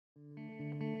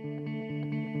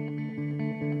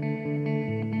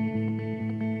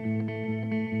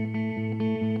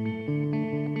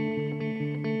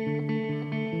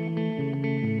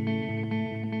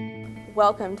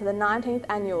welcome to the 19th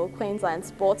Annual Queensland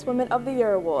Sportswoman of the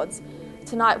Year Awards.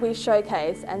 Tonight we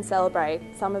showcase and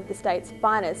celebrate some of the state's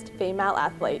finest female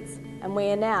athletes, and we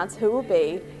announce who will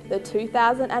be the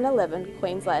 2011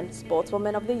 Queensland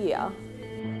Sportswoman of the Year.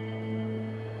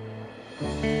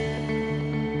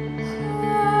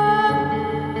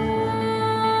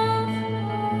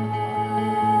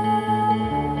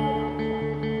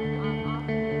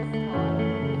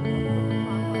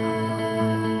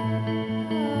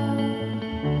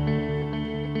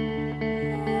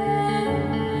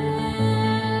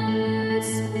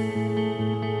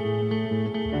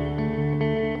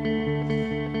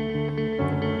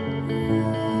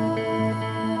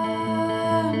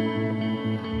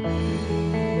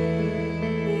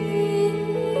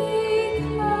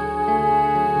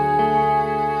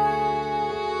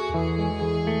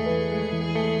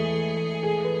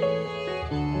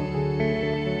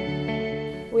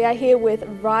 We are here with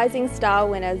Rising Star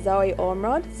winner Zoe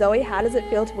Ormrod. Zoe, how does it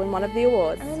feel to win one of the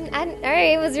awards? I don't know,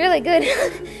 it was really good.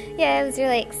 Yeah, it was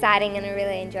really exciting and I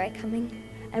really enjoy coming.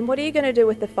 And what are you going to do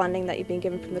with the funding that you've been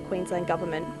given from the Queensland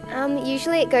government?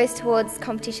 Usually it goes towards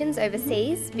competitions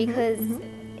overseas because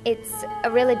it's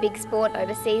a really big sport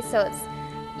overseas, so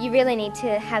you really need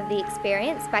to have the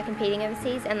experience by competing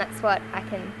overseas, and that's what I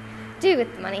can do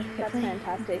with the money, hopefully. That's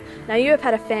fantastic. Now, you have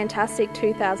had a fantastic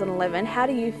 2011. How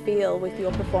do you feel with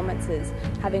your performances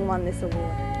having won this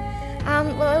award?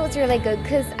 Well, it was really good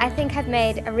because I think I've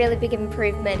made a really big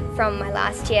improvement from my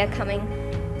last year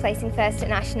placing first at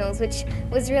Nationals, which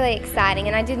was really exciting,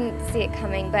 and I didn't see it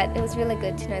coming, but it was really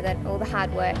good to know that all the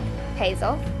hard work pays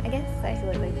off, I guess. So.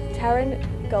 Absolutely.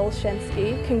 Taryn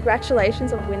Golshensky,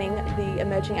 congratulations on winning the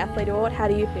Emerging Athlete Award. How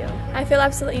do you feel? I feel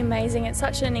absolutely amazing. It's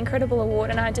such an incredible award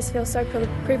and I just feel so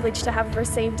privileged to have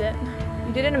received it.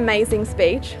 You did an amazing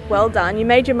speech. Well done. You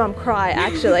made your mum cry,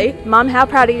 actually. Mum, how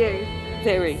proud are you?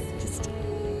 Very.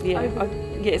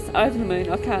 Yes, over the moon.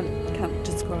 I can't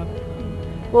describe it.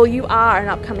 Well, you are an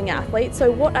upcoming athlete, so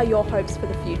what are your hopes for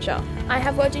the future? I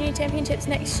have World Junior Championships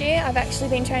next year. I've actually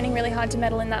been training really hard to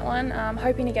medal in that one,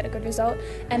 hoping to get a good result.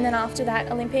 And then after that,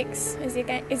 Olympics is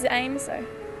the aim. So,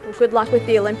 well, good luck with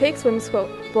the Olympics. Women's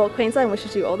Sport Queensland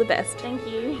wishes you all the best. Thank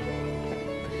you.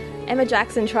 Emma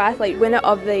Jackson, triathlete, winner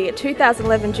of the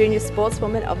 2011 Junior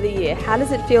Sportswoman of the Year. How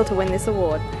does it feel to win this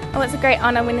award? Well, it's a great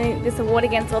honour winning this award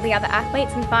against all the other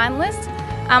athletes and finalists.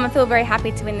 I feel very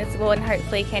happy to win this award and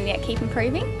hopefully can keep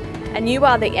improving. And you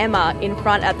are the Emma in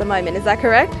front at the moment, is that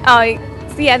correct? Oh,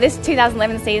 so yeah, this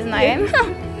 2011 season I am.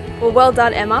 Well, well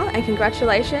done, Emma, and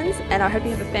congratulations, and I hope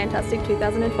you have a fantastic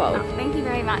 2012. Oh, thank you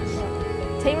very much.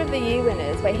 Team of the Year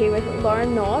winners, we're here with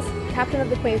Nourse, captain of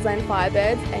the Queensland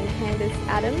Firebirds, and Candice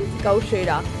Adams, goal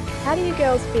shooter. How do you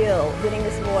girls feel winning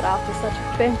this award after such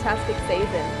a fantastic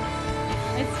season?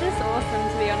 It's just awesome,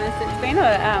 to be honest. It's been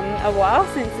a while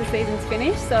since the season's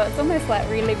finished, so it's almost like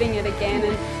reliving it again.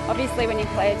 And obviously when you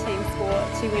play a team sport,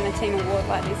 to win a team award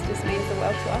like this just means the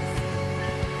world to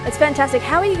us. It's fantastic.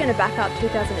 How are you going to back up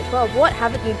 2012? What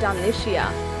haven't you done this year?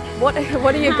 What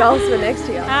are your goals for next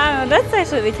year? That's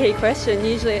actually the key question.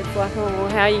 Usually it's like, oh,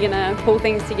 how are you going to pull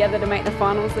things together to make the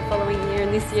finals the following year?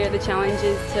 And this year the challenge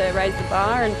is to raise the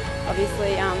bar and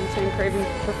obviously to improve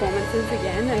performances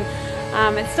again.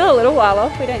 And it's still a little while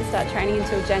off. We don't start training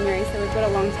until January, so we've got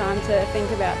a long time to think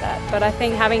about that. But I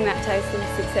think having that taste of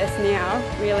success now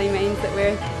really means that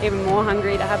we're even more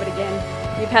hungry to have it again.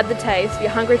 You've had the taste. You're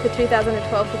hungry for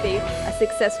 2012 to be a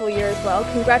successful year as well.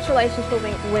 Congratulations for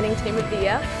winning Team of the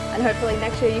Year, and hopefully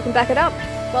next year you can back it up.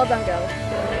 Well done, girls.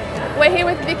 We're here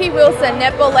with Vicki Wilson,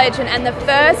 netball legend and the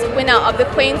first winner of the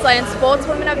Queensland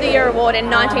Sportswoman of the Year award in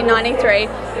 1993.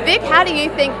 Vic, how do you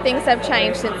think things have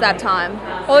changed since that time?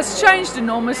 Well, it's changed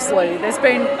enormously. There's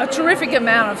been a terrific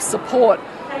amount of support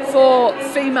for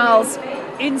females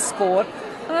in sport.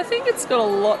 And I think it's got a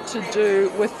lot to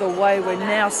do with the way we're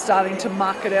now starting to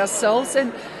market ourselves,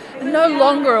 and no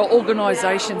longer are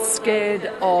organisations scared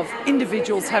of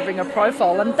individuals having a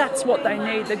profile, and that's what they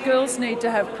need. The girls need to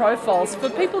have profiles for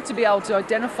people to be able to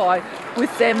identify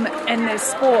with them and their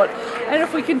sport. And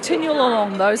if we continue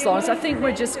along those lines, I think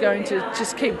we're just going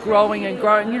to keep growing and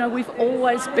growing. You know, we've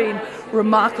always been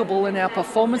remarkable in our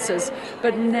performances,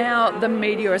 but now the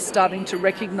media are starting to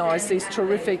recognise these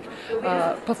terrific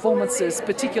performances,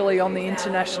 particularly on the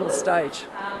international stage.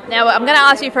 Now, I'm going to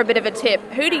ask you for a bit of a tip.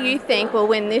 Who do you think will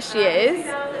win this year's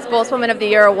Sportswoman of the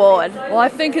Year award? Well, I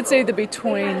think it's either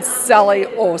between Sally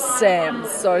or Sam.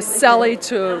 So Sally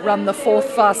to run the 4th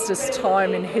fastest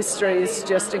time in history is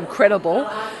just incredible.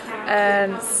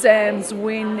 And Sam's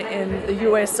win in the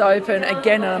US Open,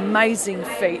 again, an amazing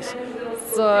feat.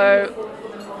 So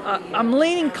I'm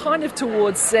leaning kind of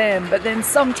towards Sam, but then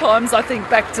sometimes I think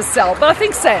back to Sal. But I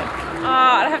think Sam.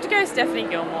 I'd have to go Stephanie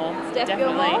Gilmore.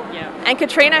 Definitely. Yeah. And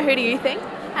Katrina, who do you think?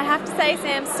 I'd have to say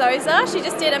Sam Souza. She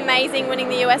just did amazing winning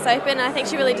the US Open, and I think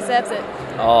she really deserves it.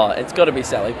 Oh, it's got to be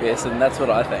Sally Pearson. That's what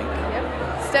I think.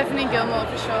 Yep. Stephanie Gilmore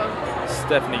for sure.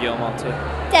 Stephanie Gilmore too.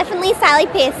 Definitely Sally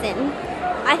Pearson.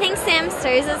 I think Sam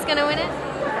Souza's going to win it.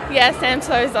 Yeah, Sam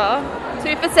Souza.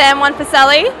 2 for Sam, 1 for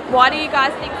Sally. Why do you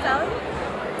guys think Sally?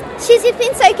 She's just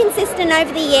been so consistent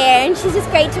over the year, and she's just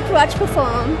great to watch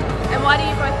perform. And why do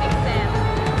you both think Sam?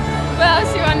 Well,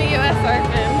 she won the US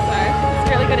Open, so it's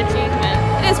a really good achievement.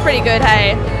 It is pretty good,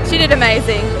 hey. She did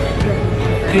amazing.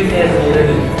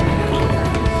 2011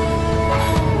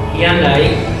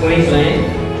 Qld Queensland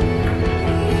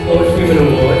Sportswoman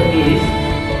Award is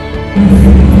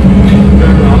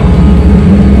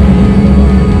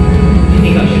you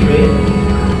think I should read it?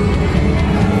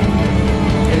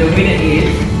 And the winner is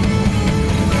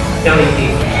Sally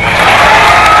Pearson.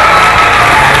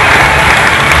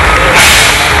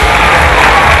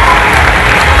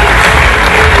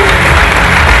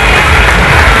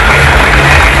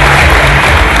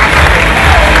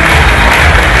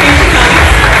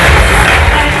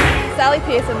 Sally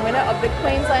Pearson, winner of the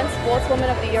Queensland Sportswoman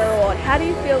of the Year award. How do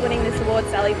you feel winning this award,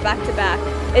 Sally, back to back?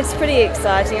 It's pretty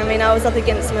exciting. I mean, I was up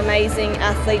against some amazing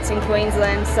athletes in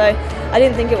Queensland, so I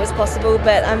didn't think it was possible,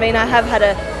 but I mean, I have had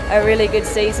a really good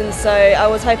season, so I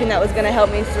was hoping that was going to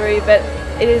help me through, but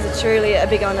it is truly a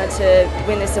big honour to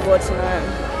win this award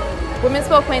tonight. Women's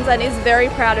Sport Queensland is very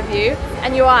proud of you,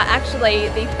 and you are actually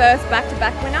the first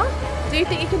back-to-back winner. Do you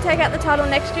think you can take out the title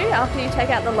next year after you take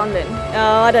out the London?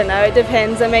 Oh, I don't know, it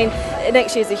depends. I mean,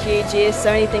 next year's a huge year,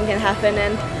 so anything can happen,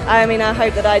 and I mean, I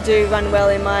hope that I do run well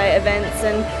in my events,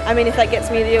 and I mean, if that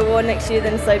gets me the award next year,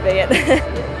 then so be it.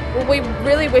 Well, we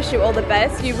really wish you all the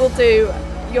best. You will do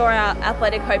your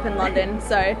Athletic Hope in London,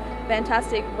 so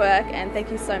fantastic work, and thank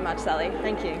you so much, Sally.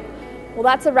 Thank you. Well,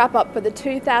 that's a wrap up for the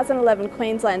 2011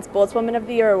 Queensland Sportswoman of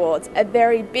the Year Awards. A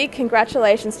very big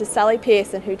congratulations to Sally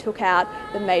Pearson, who took out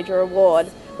the major award.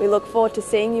 We look forward to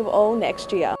seeing you all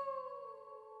next year.